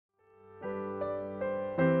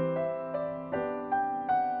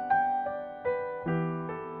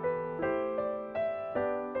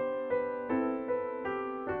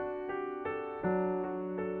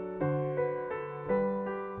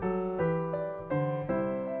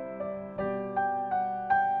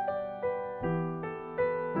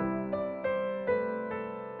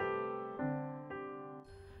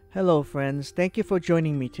Hello friends, thank you for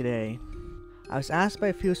joining me today. I was asked by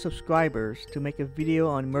a few subscribers to make a video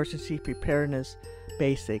on emergency preparedness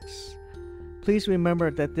basics. Please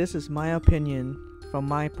remember that this is my opinion from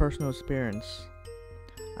my personal experience.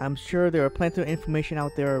 I'm sure there are plenty of information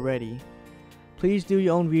out there already. Please do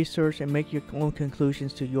your own research and make your own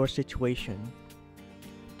conclusions to your situation.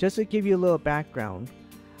 Just to give you a little background,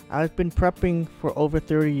 I've been prepping for over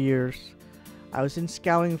 30 years. I was in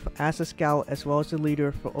scouting as a scout as well as a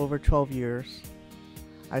leader for over 12 years.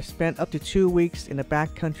 I've spent up to 2 weeks in the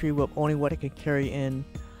backcountry with only what I could carry in,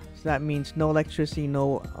 so that means no electricity,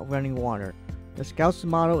 no running water. The Scouts'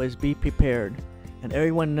 motto is be prepared, and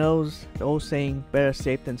everyone knows the old saying, better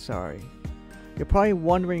safe than sorry. You're probably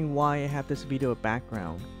wondering why I have this video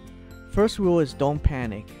background. First rule is don't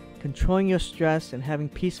panic. Controlling your stress and having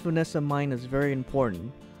peacefulness of mind is very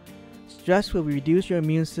important. Stress will reduce your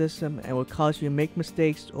immune system and will cause you to make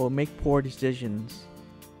mistakes or make poor decisions.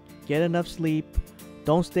 Get enough sleep,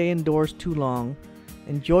 don't stay indoors too long,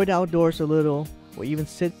 enjoy the outdoors a little, or even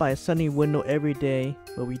sit by a sunny window every day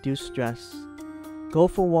will reduce stress. Go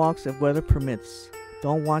for walks if weather permits,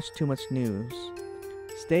 don't watch too much news.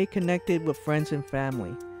 Stay connected with friends and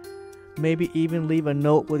family. Maybe even leave a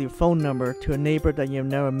note with your phone number to a neighbor that you've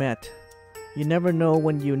never met. You never know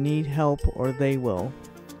when you need help or they will.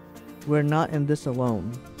 We're not in this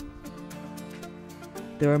alone.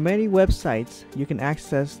 There are many websites you can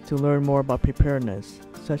access to learn more about preparedness,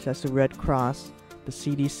 such as the Red Cross, the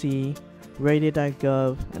CDC,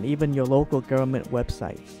 radio.gov, and even your local government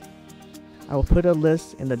websites. I will put a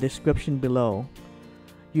list in the description below.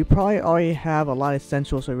 You probably already have a lot of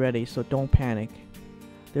essentials already, so don't panic.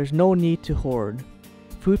 There's no need to hoard.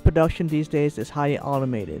 Food production these days is highly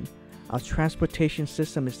automated. Our transportation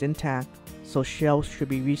system is intact, so shelves should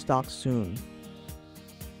be restocked soon.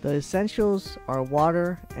 The essentials are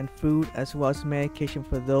water and food as well as medication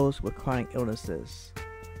for those with chronic illnesses.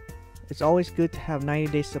 It's always good to have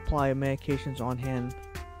 90-day supply of medications on hand.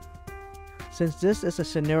 Since this is a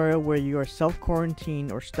scenario where you are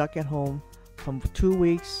self-quarantined or stuck at home from 2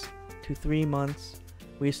 weeks to 3 months,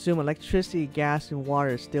 we assume electricity, gas, and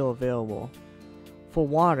water is still available. For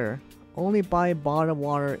water, only buy bottled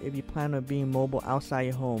water if you plan on being mobile outside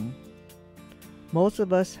your home. Most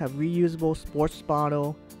of us have reusable sports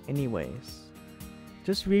bottle anyways.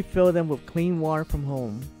 Just refill them with clean water from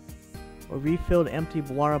home, or refill the empty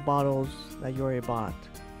water bottles that you already bought.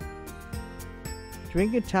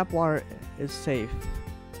 Drinking tap water is safe.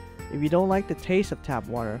 If you don't like the taste of tap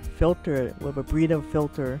water, filter it with a Brita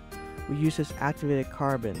filter which uses activated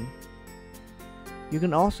carbon. You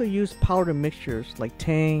can also use powder mixtures like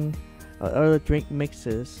Tang or other drink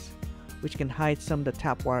mixes which can hide some of the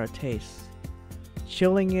tap water taste.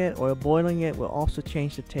 Chilling it or boiling it will also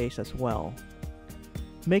change the taste as well.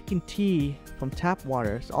 Making tea from tap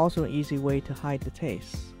water is also an easy way to hide the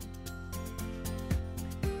taste.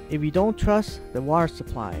 If you don't trust the water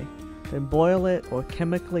supply, then boil it or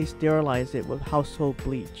chemically sterilize it with household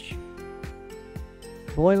bleach.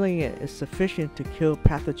 Boiling it is sufficient to kill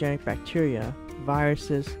pathogenic bacteria,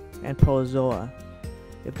 viruses, and protozoa.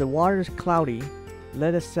 If the water is cloudy,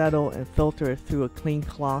 let it settle and filter it through a clean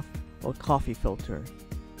cloth or coffee filter.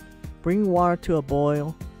 Bring water to a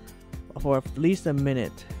boil for at least a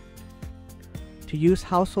minute. To use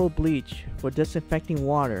household bleach for disinfecting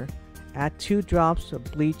water, add 2 drops of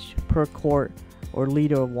bleach per quart or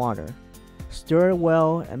liter of water. Stir it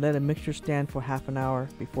well and let the mixture stand for half an hour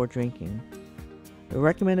before drinking. The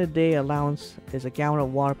recommended day allowance is a gallon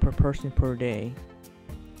of water per person per day.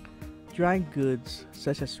 Dry goods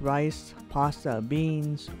such as rice, pasta,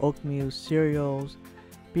 beans, oatmeal, cereals,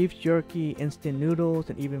 beef jerky, instant noodles,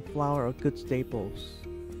 and even flour are good staples.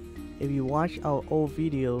 If you watch our old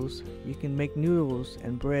videos, you can make noodles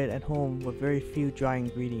and bread at home with very few dry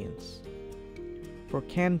ingredients. For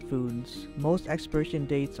canned foods, most expiration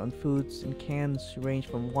dates on foods in cans range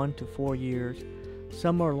from 1 to 4 years.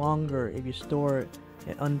 Some are longer if you store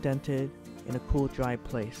it undented in a cool, dry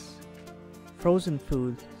place. Frozen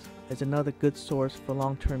food is another good source for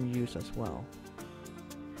long-term use as well.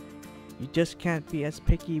 You just can't be as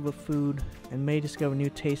picky with food and may discover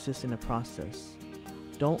new tastes in the process.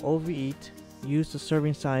 Don't overeat, use the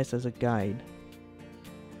serving size as a guide.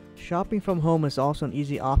 Shopping from home is also an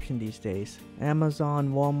easy option these days.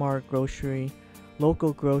 Amazon, Walmart, grocery,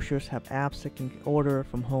 local grocers have apps that can order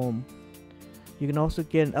from home. You can also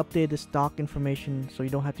get an updated stock information so you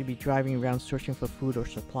don't have to be driving around searching for food or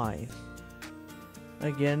supplies.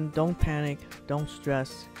 Again, don't panic, don't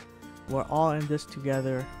stress. We're all in this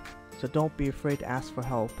together, so don't be afraid to ask for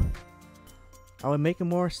help. I will make a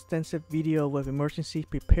more extensive video with emergency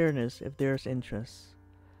preparedness if there is interest.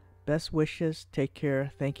 Best wishes, take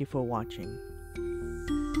care, thank you for watching.